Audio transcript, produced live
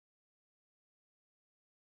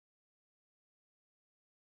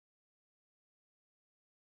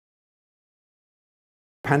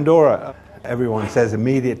Pandora, everyone says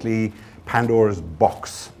immediately Pandora's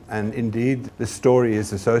box. And indeed, the story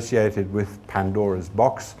is associated with Pandora's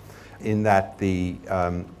box in that the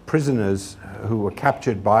prisoners who were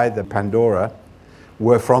captured by the Pandora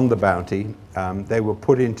were from the Bounty. They were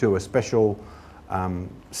put into a special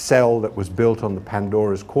cell that was built on the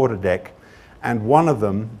Pandora's quarterdeck, and one of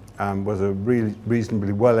them was a really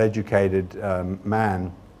reasonably well-educated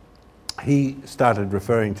man. He started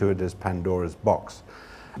referring to it as Pandora's box.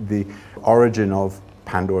 The origin of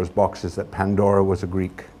Pandora's box is that Pandora was a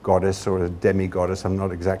Greek goddess or a demi-goddess, I'm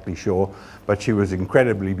not exactly sure, but she was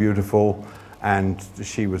incredibly beautiful, and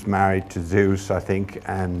she was married to Zeus, I think,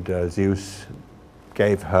 and Zeus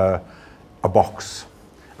gave her a box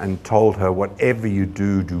and told her, whatever you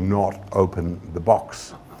do, do not open the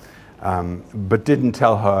box, but didn't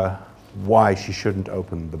tell her why she shouldn't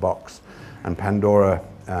open the box. And Pandora,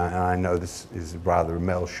 and I know this is rather a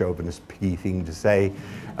male chauvinist thing to say,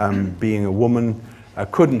 being a woman,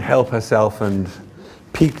 couldn't help herself and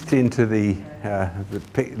peeked into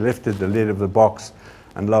lifted the lid of the box,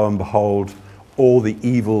 and lo and behold, all the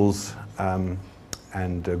evils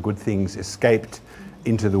and good things escaped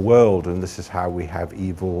into the world, and this is how we have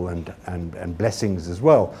evil and blessings as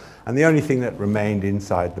well. And the only thing that remained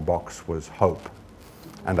inside the box was hope.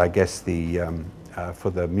 And I guess for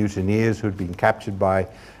the mutineers who'd been captured by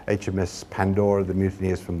HMS Pandora, the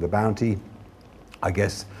mutineers from the Bounty, I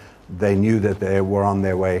guess they knew that they were on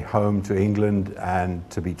their way home to England and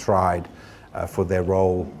to be tried for their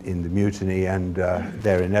role in the mutiny, and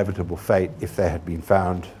their inevitable fate, if they had been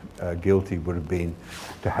found guilty, would have been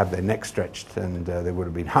to have their neck stretched, and they would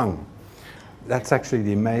have been hung. That's actually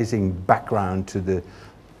the amazing background to the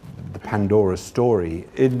Pandora story.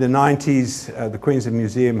 In the 90s, the Queensland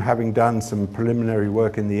Museum, having done some preliminary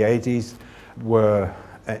work in the 80s, were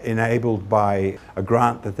enabled by a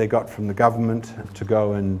grant that they got from the government to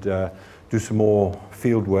go and do some more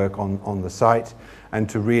field work on the site, and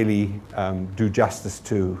to really do justice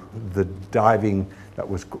to the diving that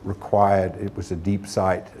was required. It was a deep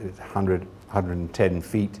site, 110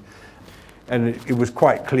 feet. And it was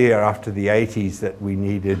quite clear after the 80s that we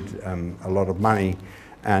needed a lot of money,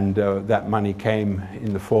 and that money came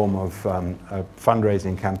in the form of a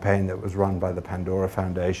fundraising campaign that was run by the Pandora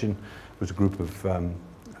Foundation. It was a group of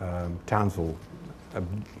Townsville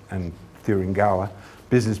and Thuringowa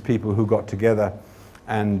business people who got together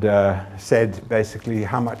and said, basically,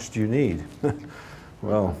 how much do you need?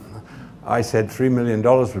 Well, I said $3 million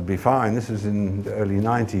would be fine. This was in the early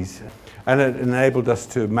 90s. And it enabled us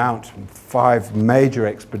to mount 5 major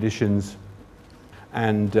expeditions,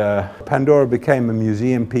 and Pandora became a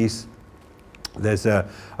museum piece. There's a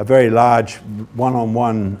very large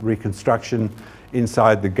one-on-one reconstruction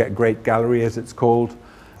inside the Great Gallery, as it's called,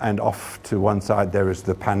 and off to one side there is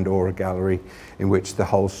the Pandora Gallery, in which the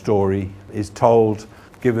whole story is told,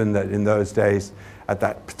 given that in those days, at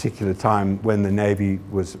that particular time when the Navy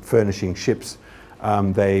was furnishing ships,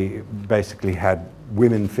 they basically had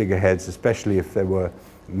women figureheads, especially if they were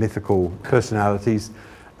mythical personalities,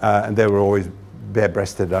 and they were always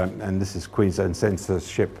bare-breasted, and this is Queensland Centaur's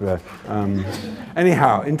ship.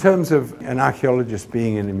 Anyhow, in terms of an archaeologist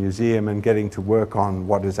being in a museum and getting to work on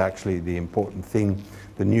what is actually the important thing,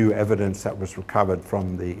 the new evidence that was recovered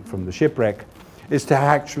from the shipwreck, is to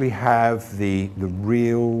actually have the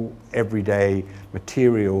real everyday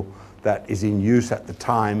material that is in use at the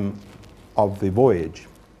time of the voyage.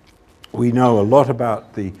 We know a lot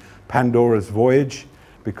about the Pandora's voyage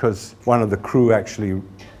because one of the crew actually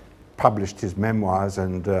published his memoirs,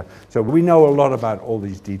 and so we know a lot about all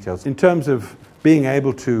these details. In terms of being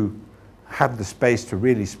able to have the space to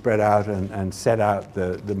really spread out and set out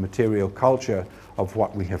the material culture of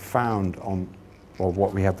what we have found on, or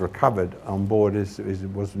what we have recovered on board, it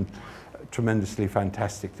was tremendously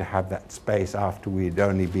fantastic to have that space after we had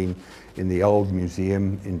only been in the old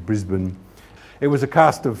museum in Brisbane. It was a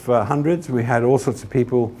cast of hundreds. We had all sorts of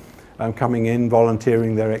people coming in,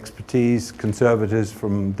 volunteering their expertise, conservators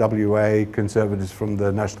from WA, conservators from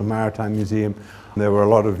the National Maritime Museum. There were a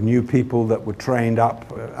lot of new people that were trained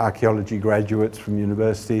up, archaeology graduates from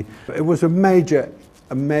university. It was a major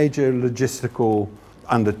logistical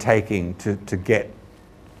undertaking to get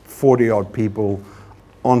 40-odd people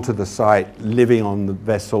onto the site, living on the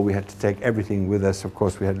vessel. We had to take everything with us. Of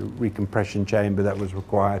course, we had a recompression chamber that was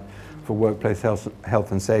required for workplace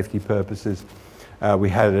health and safety purposes. We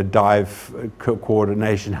had a dive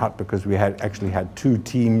coordination hut because we actually had 2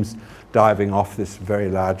 teams diving off this very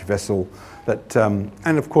large vessel. And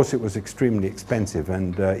of course, it was extremely expensive.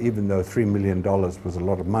 And even though $3 million was a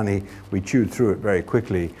lot of money, we chewed through it very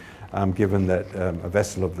quickly. given that a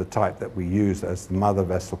vessel of the type that we use as the mother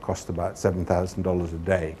vessel cost about $7,000 a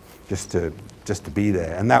day just to be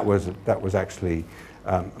there, and that was actually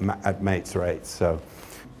at mate's rates. So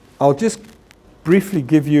I'll just briefly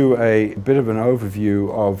give you a bit of an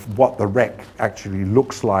overview of what the wreck actually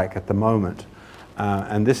looks like at the moment.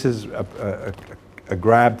 And this is a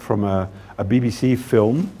grab from a BBC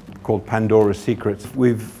film called Pandora's Secrets.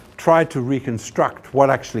 We've tried to reconstruct what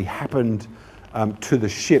actually happened to the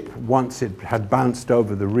ship once it had bounced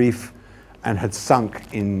over the reef and had sunk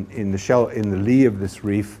in the lee of this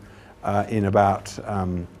reef in about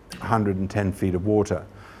 110 feet of water.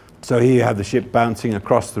 So here you have the ship bouncing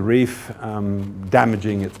across the reef,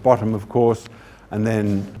 damaging its bottom, of course, and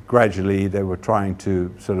then gradually they were trying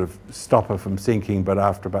to sort of stop her from sinking, but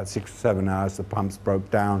after about 6 or 7 hours the pumps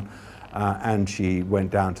broke down and she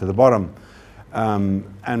went down to the bottom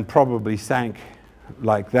and probably sank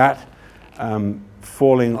like that,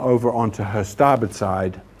 falling over onto her starboard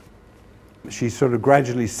side. She sort of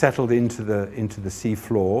gradually settled into the sea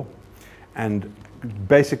floor, and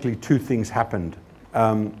basically two things happened.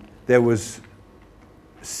 There was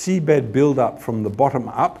seabed buildup from the bottom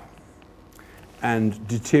up and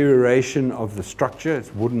deterioration of the structure,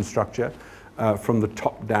 its wooden structure, from the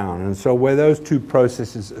top down. And so where those two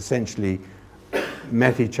processes essentially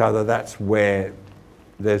met each other, that's where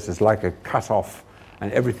there's like a cut-off,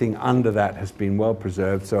 and everything under that has been well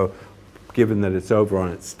preserved. So given that it's over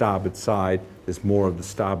on its starboard side, there's more of the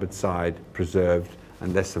starboard side preserved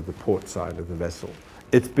and less of the port side of the vessel.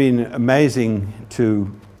 It's been amazing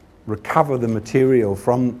to recover the material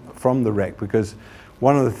from the wreck, because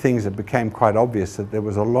one of the things that became quite obvious that there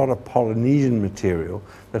was a lot of Polynesian material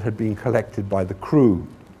that had been collected by the crew.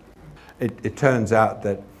 It turns out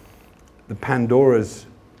that the Pandora's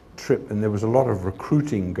trip, and there was a lot of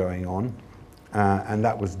recruiting going on, and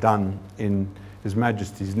that was done in His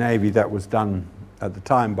Majesty's Navy. That was done at the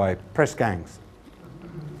time by press gangs.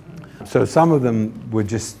 So some of them were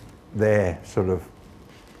just there sort of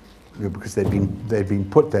because they'd been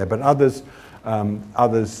put there, but others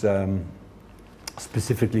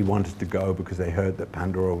specifically wanted to go because they heard that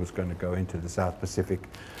Pandora was going to go into the South Pacific,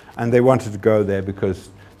 and they wanted to go there because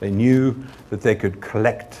they knew that they could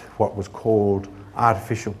collect what was called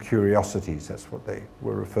artificial curiosities. That's what they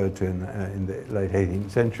were referred to in the late 18th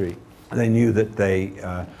century. They knew that they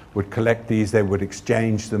would collect these, they would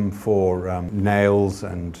exchange them for nails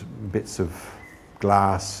and bits of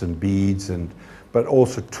glass and beads, but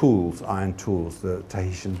also tools, iron tools. The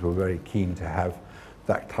Tahitians were very keen to have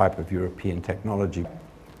that type of European technology.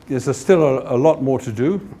 There's still a lot more to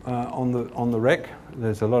do on the wreck.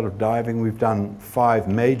 There's a lot of diving. We've done 5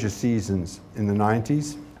 major seasons in the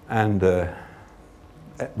 90s, and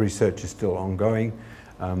research is still ongoing.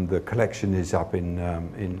 The collection is up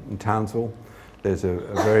in Townsville. There's a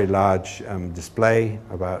very large display,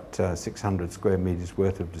 about 600 square meters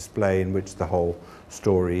worth of display, in which the whole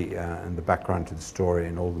story and the background to the story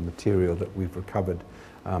and all the material that we've recovered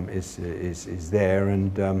is there.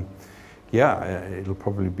 And yeah, it'll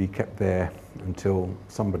probably be kept there until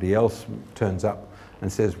somebody else turns up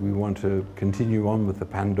and says we want to continue on with the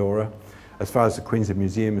Pandora. As far as the Queensland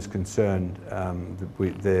Museum is concerned,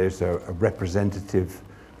 there's a representative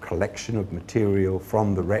collection of material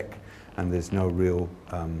from the wreck, and there's no real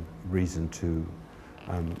reason to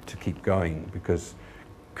keep going, because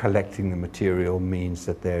collecting the material means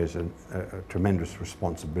that there's a tremendous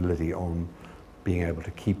responsibility on being able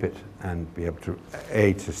to keep it and be able to,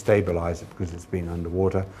 A, to stabilize it because it's been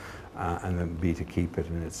underwater, and then B, to keep it,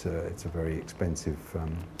 and it's a very expensive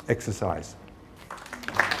exercise.